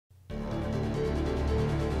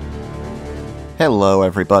Hello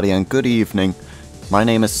everybody and good evening. My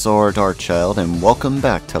name is Saur Darkchylde and welcome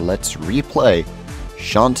back to Let's Replay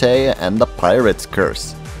Shantae and the Pirate's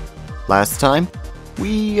Curse. Last time,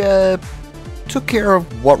 we took care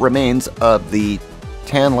of what remains of the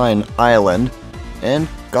Tan Line Island and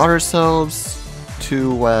got ourselves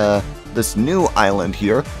to this new island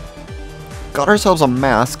here. Got ourselves a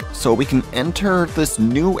mask so we can enter this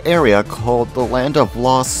new area called the Land of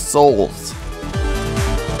Lost Souls.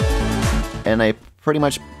 And I pretty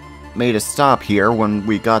much made a stop here when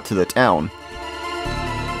we got to the town.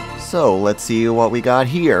 So, let's see what we got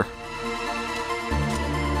here.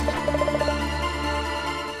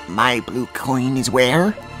 My blue coin is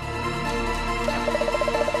where?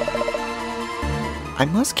 I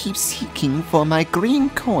must keep seeking for my green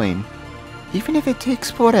coin, even if it takes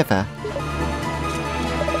forever.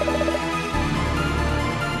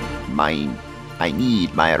 Mine. I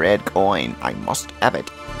need my red coin. I must have it.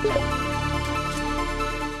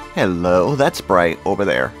 Hello, that's Bright over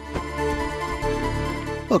there.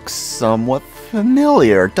 Looks somewhat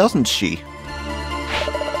familiar, doesn't she?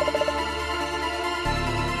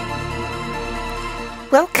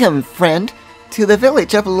 Welcome, friend, to the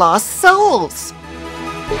village of Lost Souls!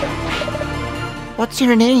 What's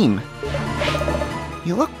your name?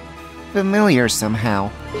 You look familiar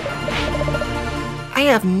somehow. I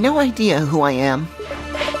have no idea who I am.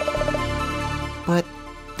 But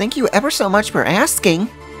thank you ever so much for asking.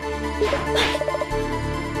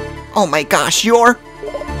 Oh my gosh, you're...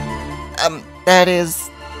 that is...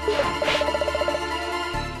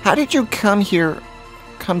 How did you come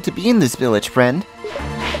to be in this village, friend?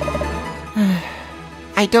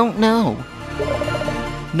 I don't know.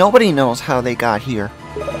 Nobody knows how they got here.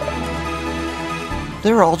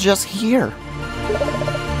 They're all just here.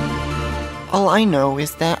 All I know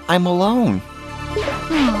is that I'm alone.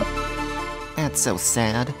 That's so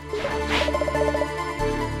sad.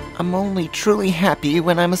 I'm only truly happy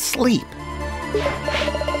when I'm asleep.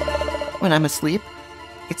 When I'm asleep,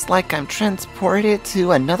 it's like I'm transported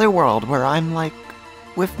to another world where I'm like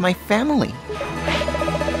with my family.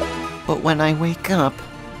 But when I wake up,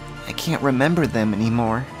 I can't remember them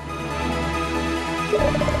anymore.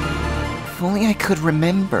 If only I could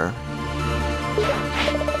remember.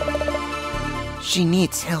 She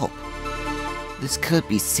needs help. This could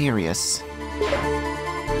be serious.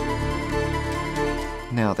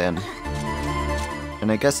 Now then.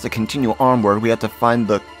 And I guess to continue onward, we have to find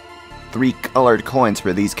the 3 colored coins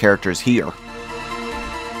for these characters here.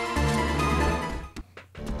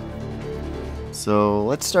 So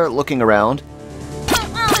let's start looking around.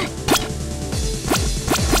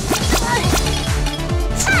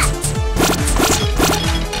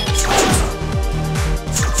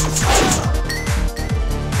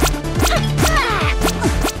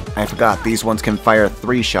 I forgot, these ones can fire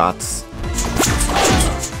 3 shots.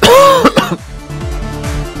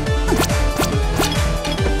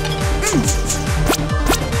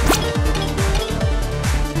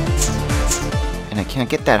 And I can't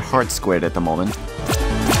get that heart squared at the moment.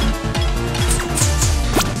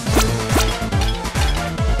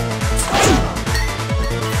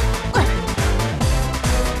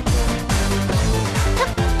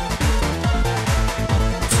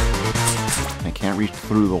 I can't reach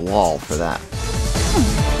through the wall for that.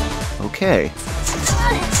 Okay.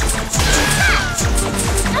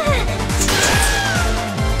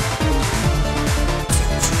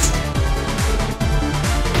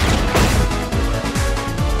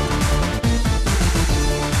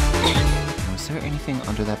 Was there anything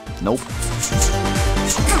under that? Nope.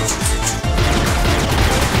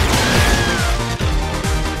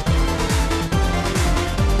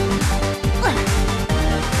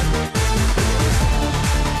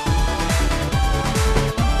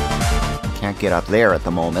 Can't get up there at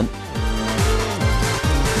the moment.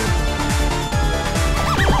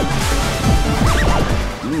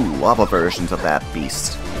 Ooh, lava versions of that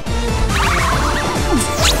beast.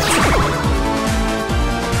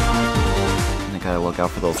 And I gotta look out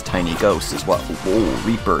for those tiny ghosts as well. Whoa,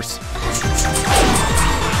 reapers.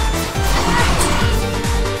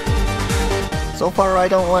 So far, I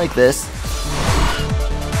don't like this.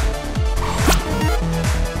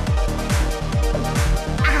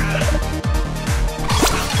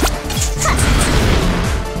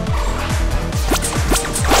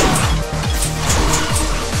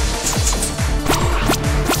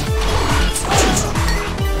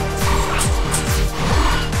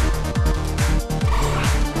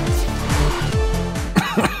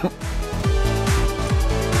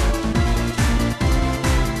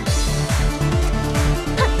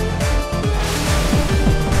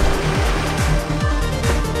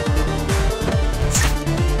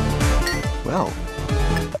 Well,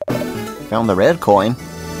 found the red coin.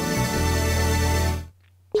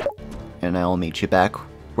 And I'll meet you back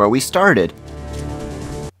where we started.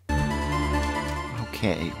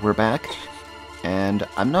 Okay, we're back. And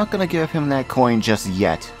I'm not gonna give him that coin just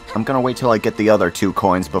yet. I'm gonna wait till I get the other 2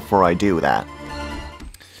 coins before I do that.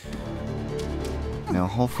 Now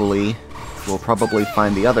hopefully, we'll probably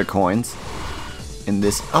find the other coins in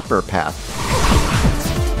this upper path.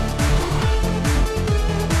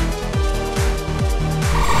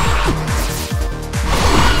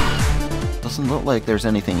 Doesn't look like there's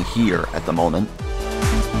anything here at the moment.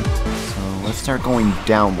 So let's start going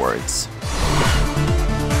downwards.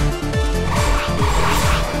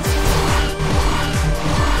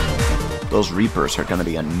 Those Reapers are gonna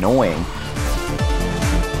be annoying.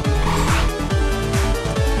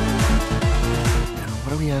 Now,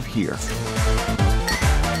 what do we have here?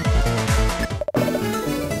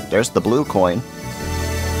 There's the blue coin.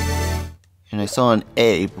 And I saw an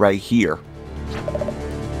A right here.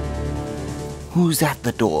 Who's at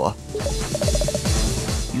the door?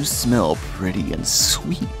 You smell pretty and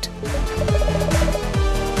sweet.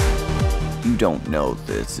 You don't know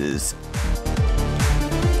this is...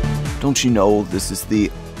 Don't you know this is the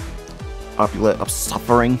opulent of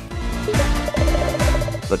suffering?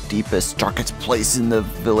 The deepest, darkest place in the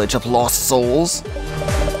village of lost souls?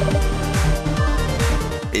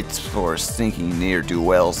 It's for sinking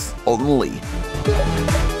ne'er-do-wells only.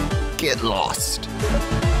 Get lost.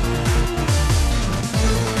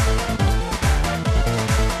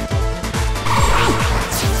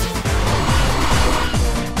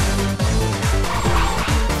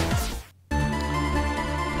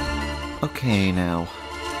 Okay, now.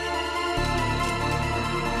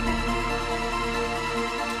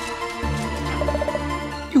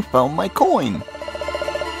 You found my coin!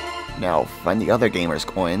 Now, find the other gamers'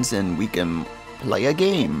 coins and we can play a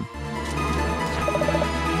game.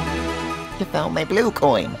 You found my blue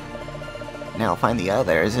coin. Now find the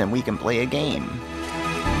others and we can play a game.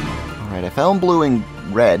 Alright, I found blue and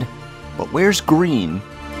red, but where's green?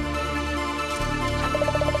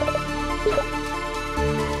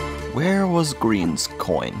 Where was Green's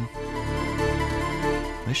coin?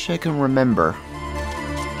 Wish I can remember.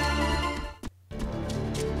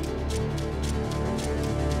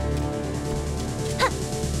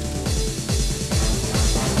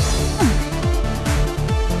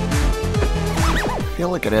 I feel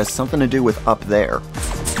like it has something to do with up there.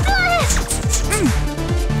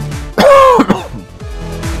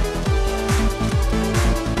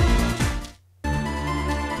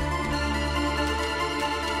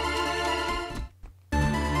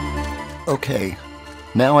 Okay,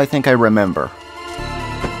 now I think I remember.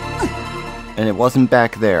 And it wasn't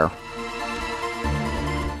back there.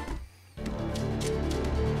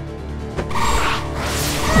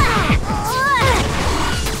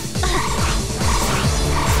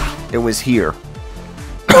 It was here.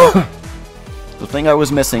 The thing I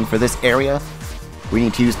was missing for this area, we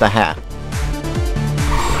need to use the hat.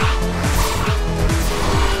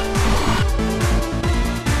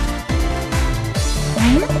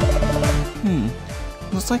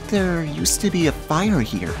 Looks like there used to be a fire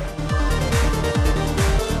here.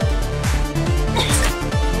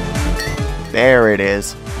 There it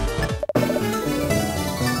is.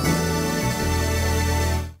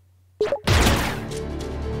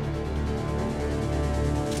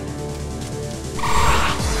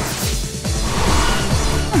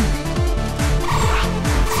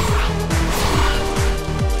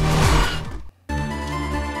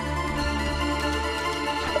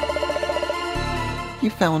 You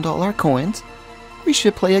found all our coins. We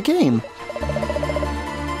should play a game.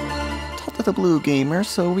 Talk to the blue gamer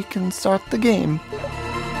so we can start the game.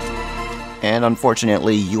 And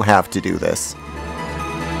unfortunately, you have to do this.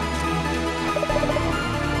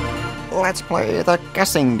 Let's play the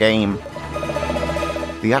guessing game.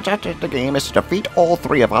 The objective of the game is to defeat all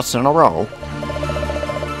 3 of us in a row.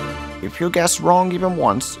 If you guess wrong even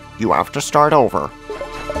once, you have to start over.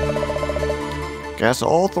 Guess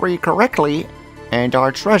all 3 correctly, and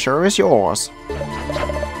our treasure is yours.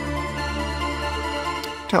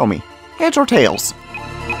 Tell me, heads or tails?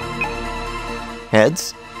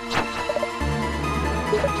 Heads?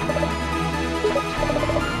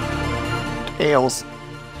 Tails.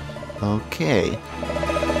 Okay.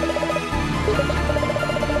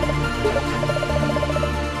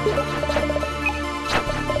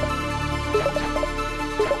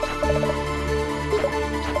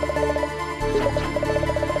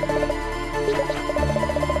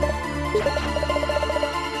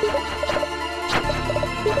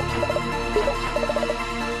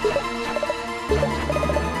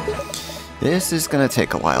 This is gonna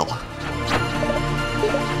take a while.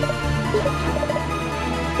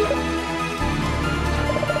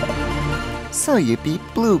 So you beat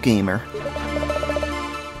Blue Gamer.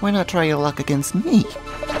 Why not try your luck against me?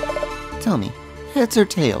 Tell me, heads or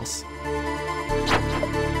tails?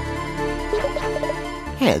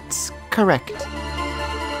 Heads, correct.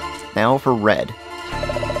 Now for red.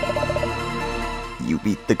 You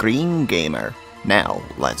beat the Green Gamer. Now,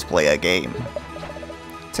 let's play a game.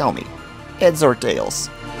 Tell me, heads or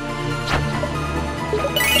tails?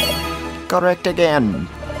 Correct again.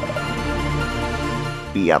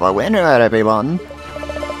 We have a winner, everyone.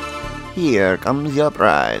 Here comes your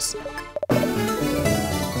prize.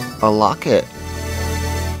 A locket.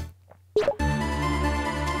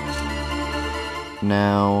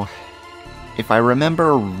 Now, if I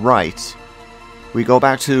remember right, we go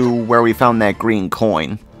back to where we found that green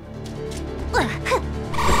coin.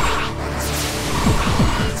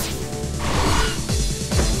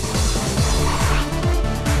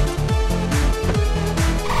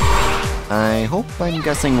 I hope I'm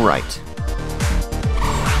guessing right.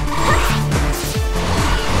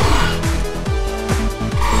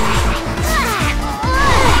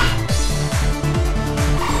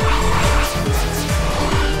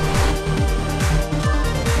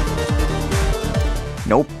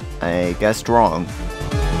 Nope, I guessed wrong.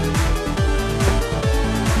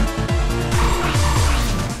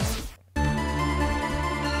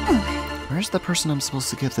 Where's the person I'm supposed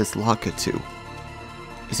to give this locket to?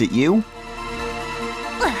 Is it you?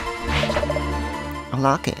 A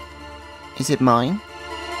locket. Is it mine?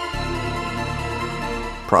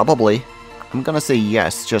 Probably. I'm gonna say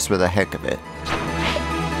yes, just for the heck of it.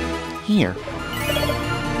 Here.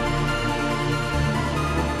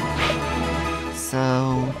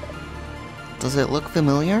 So, does it look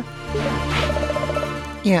familiar?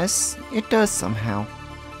 Yes, it does somehow.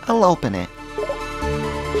 I'll open it.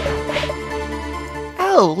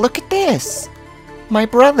 Oh, look at this! My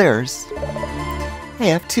brothers! I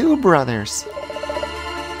have 2 brothers.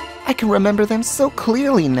 I can remember them so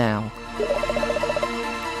clearly now.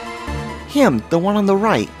 Him, the one on the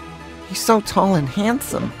right. He's so tall and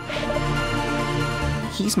handsome.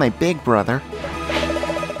 He's my big brother.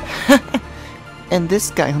 And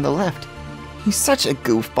this guy on the left. He's such a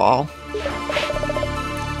goofball.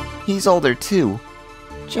 He's older too.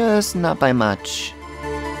 Just not by much.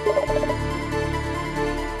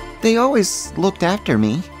 They always looked after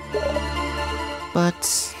me.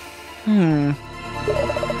 But, there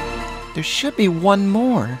should be one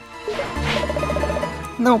more.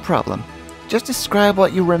 No problem. Just describe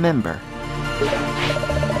what you remember.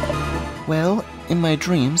 Well, in my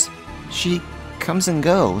dreams, she comes and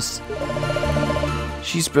goes.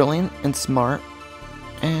 She's brilliant and smart,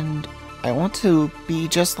 and I want to be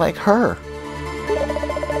just like her.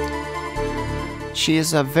 She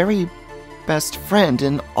is a very best friend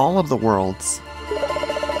in all of the worlds.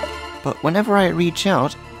 But whenever I reach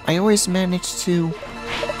out, I always manage to...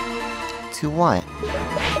 To what?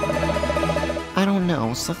 I don't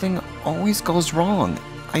know, something always goes wrong.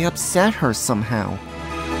 I upset her somehow.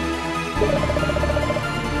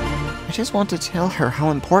 I just want to tell her how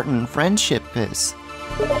important friendship is.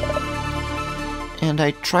 And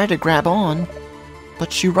I try to grab on,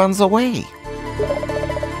 but she runs away.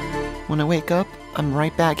 When I wake up, I'm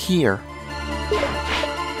right back here.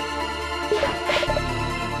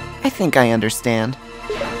 I think I understand.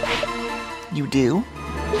 You do?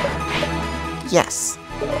 Yes.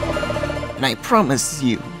 And I promise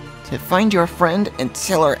you to find your friend and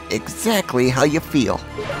tell her exactly how you feel.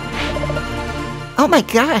 Oh my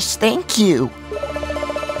gosh, thank you!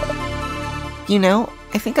 You know,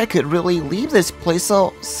 I think I could really leave this place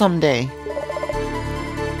someday.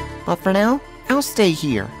 But for now, I'll stay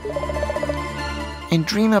here. And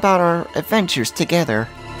dream about our adventures together.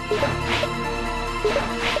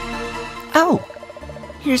 Oh!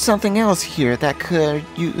 Here's something else here that could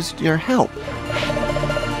use your help.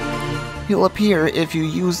 He'll appear if you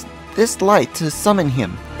use this light to summon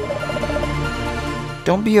him.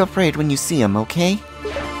 Don't be afraid when you see him, okay?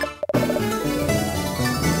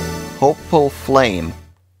 Hopeful Flame.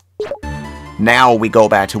 Now we go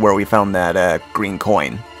back to where we found that green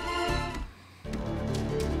coin.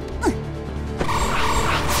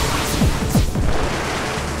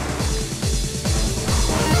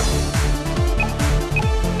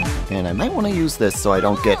 And I might want to use this so I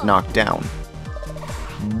don't get knocked down.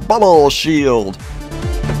 Bubble Shield!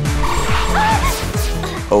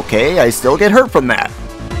 Okay, I still get hurt from that.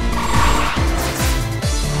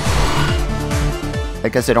 I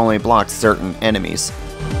guess it only blocks certain enemies.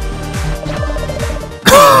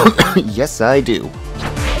 Yes, I do.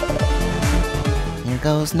 Here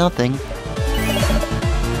goes nothing.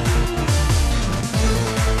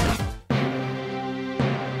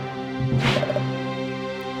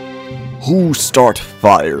 Who start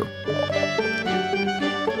fire?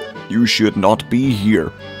 You should not be here.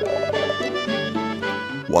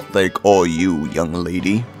 What they call you, young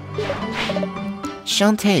lady?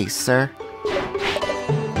 Shantae, sir.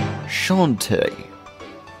 Shantae.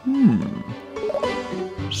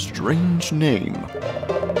 Strange name.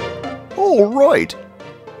 Oh, right.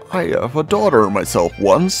 I have a daughter myself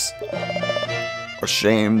once. A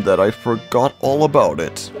shame that I forgot all about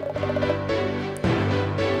it.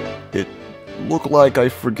 It looked like I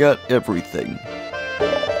forget everything.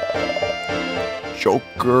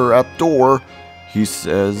 Joker at door. He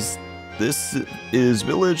says, "This is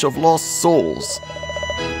Village of Lost Souls.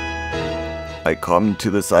 I come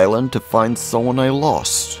to this island to find someone I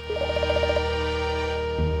lost.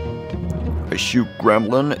 I shoot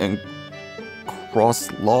Gremlin and cross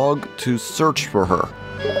log to search for her."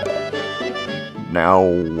 Now,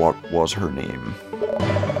 what was her name?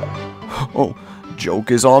 Oh,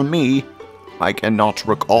 joke is on me. I cannot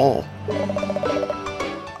recall.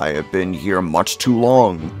 I have been here much too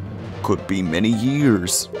long. Could be many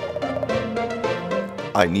years.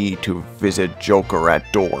 I need to visit Joker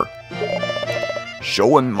at door.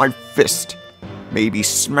 Show him my fist. Maybe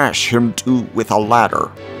smash him too with a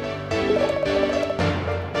ladder.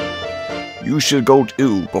 You should go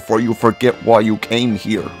too before you forget why you came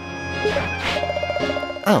here.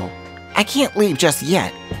 Oh, I can't leave just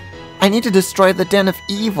yet. I need to destroy the den of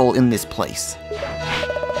evil in this place.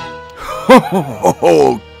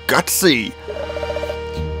 Oh, gutsy!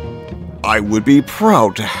 I would be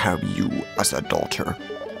proud to have you as a daughter.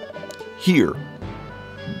 Here,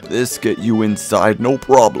 this get you inside no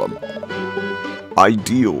problem. I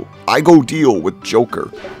go deal with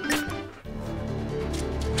Joker.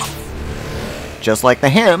 Just like the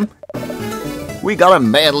hymn, we got a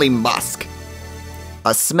manly musk.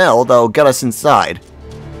 A smell that'll get us inside.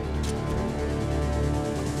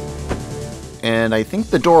 And I think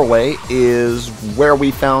the doorway is where we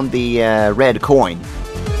found the red coin.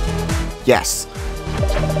 Yes.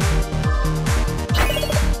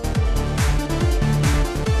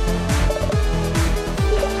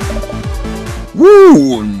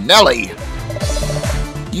 Woo, Nelly!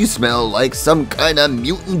 You smell like some kind of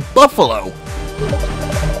mutant buffalo.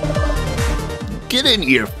 Get in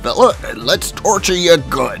here, fella, and let's torture you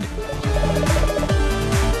good.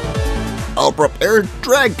 I'll prepare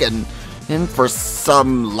dragon and for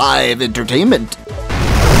some live entertainment.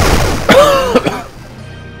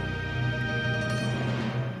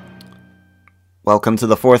 Welcome to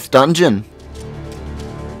the 4th dungeon.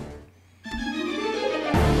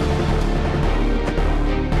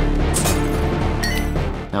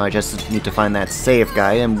 Now I just need to find that save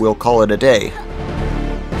guy and we'll call it a day.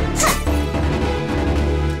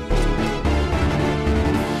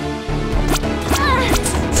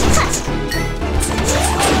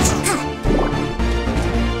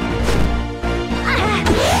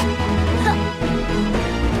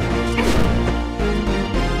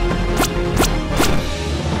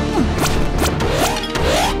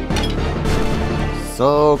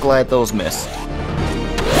 So glad those missed.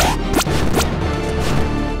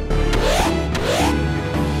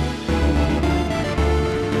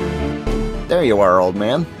 There you are, old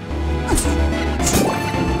man.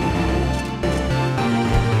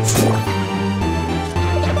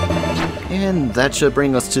 And that should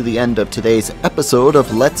bring us to the end of today's episode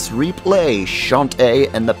of Let's Replay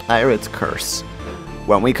Shantae and the Pirate's Curse.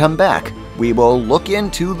 When we come back, we will look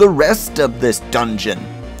into the rest of this dungeon.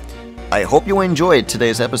 I hope you enjoyed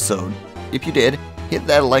today's episode. If you did, hit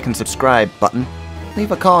that like and subscribe button.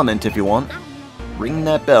 Leave a comment if you want. Ring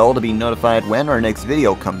that bell to be notified when our next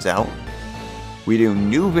video comes out. We do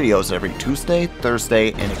new videos every Tuesday,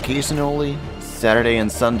 Thursday, and occasionally Saturday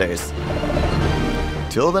and Sundays.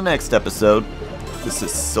 Till the next episode, this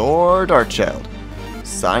is Saur Darkchylde,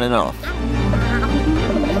 signing off.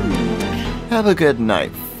 Have a good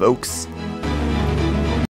night, folks.